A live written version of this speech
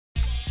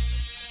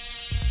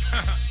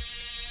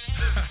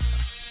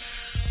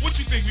What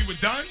you think we were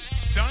done?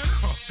 Done?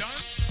 Oh, done?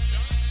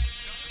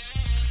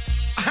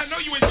 I know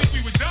you ain't think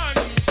we were done.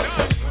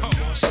 Done. One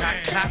more shot,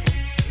 clap 'em,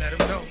 let 'em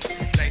know.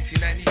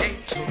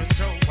 1998, toe to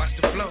toe, watch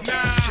the flow. Nah,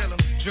 kill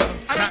 'em, drill 'em,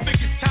 I don't think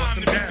it's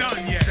time to be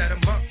done yet. Set 'em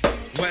up,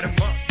 wet 'em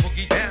up,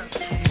 boogie down.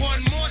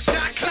 One more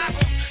shot, clap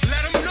 'em,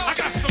 let 'em know. I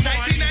got some more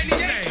I need to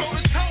say. 1998, toe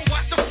to toe,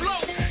 watch the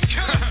flow.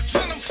 Kill 'em,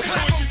 drill 'em, clap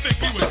 'em. Don't you think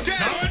we were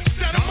down. done?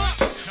 Set 'em up,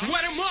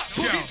 wet 'em up,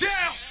 boogie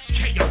down.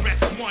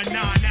 Krs-One,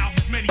 9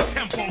 albums, many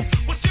tempos.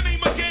 What's your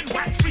name again?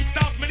 Whack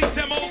freestyles, many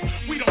demos.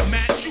 We don't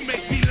match, you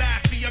make me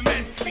laugh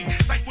immensely.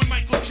 Like when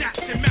Michael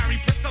Jackson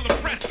married Priscilla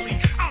Presley.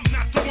 I'm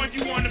not the one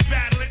you want to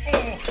battle at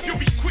all. You'll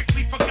be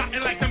quickly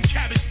forgotten like them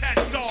Cabbage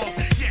Patch dolls.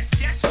 Yes,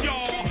 yes,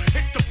 y'all,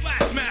 it's the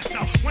Blast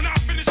Master. When I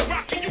finish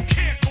rocking, you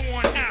can't go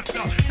on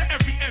after. To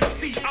every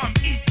MC, I'm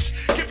each,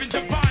 giving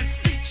divine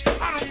speech.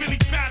 I don't really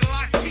battle,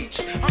 I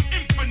teach. I'm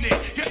infinite,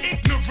 you're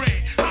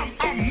ignorant. I'm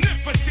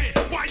omnipotent.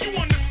 Why you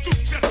on the stoop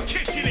just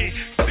kicking it?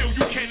 Still,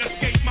 you can't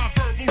escape my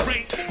verbal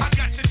rate. I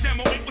got your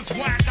demo, it was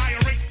whack, I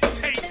erased the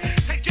tape.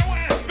 Take your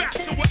ass back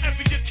to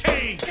wherever you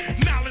came.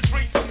 Knowledge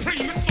reigns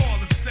supreme, it's all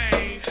the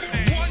same.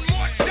 One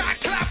more shot,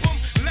 clap 'em,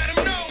 let 'em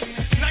know.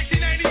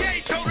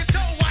 1998, toe to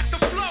toe, watch the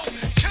flow.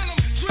 Kill 'em,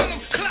 drill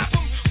 'em, clap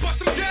 'em,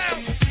 bust 'em down.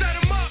 Set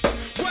 'em up,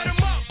 wet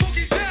 'em up,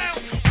 boogie down.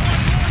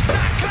 One more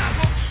shot, clap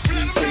 'em,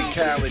 let 'em know.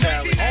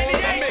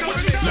 1998, toe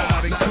to toe,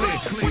 Loud and clear,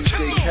 DJ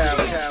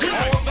Khaled.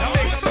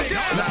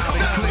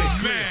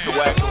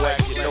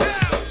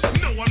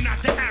 No, I'm not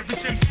the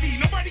average MC.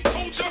 Nobody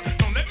told ya.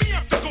 Don't let me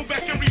have to go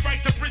back and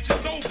rewrite the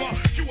bridges over.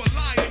 You a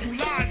liar, you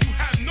lied, you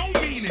have no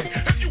meaning.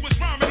 If you was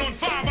rhyming on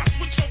 5, I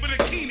switch over to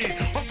Keenan.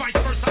 Or vice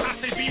versa, I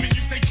say beaming,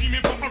 you say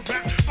dreaming for a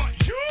rap. But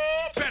you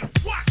better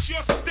watch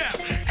your step.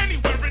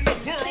 Anywhere in the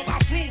world,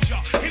 I'll rule ya.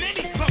 In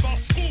any club, I'll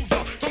school ya.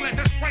 Don't let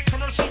that Sprite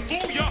commercial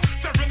fool ya.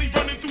 They're really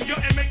running through ya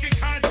and making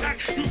contact.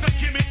 Use a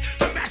gimmick,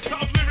 the master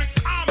of lyrics,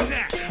 I'm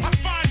that. I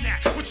find that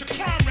with your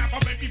crime rap, I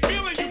may be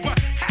feeling you, but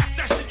half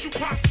that shit you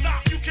pop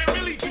stop, you can't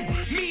really do.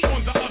 Me,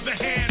 on the other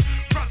hand,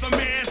 brother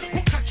man,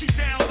 will cut you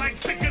down like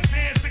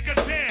Zigazan,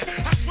 Zigazan.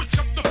 I switch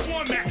up the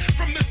format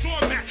from the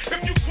doormat.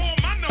 If you call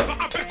my number,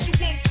 I bet you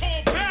won't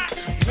call back.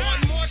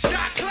 one more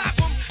shot, clap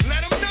 'em,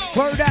 let 'em know.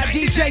 Word up,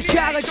 DJ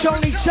Khaled,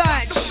 Tony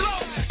Touch,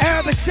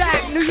 Arab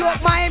Attack, New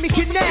York, Miami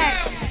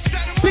Connect.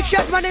 Big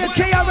shout to my nigga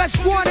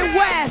Krs-One and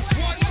West.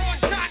 One more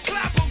shot,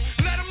 clap 'em,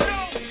 let 'em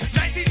know.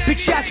 Big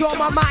shout to all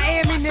my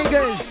Miami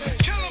niggas.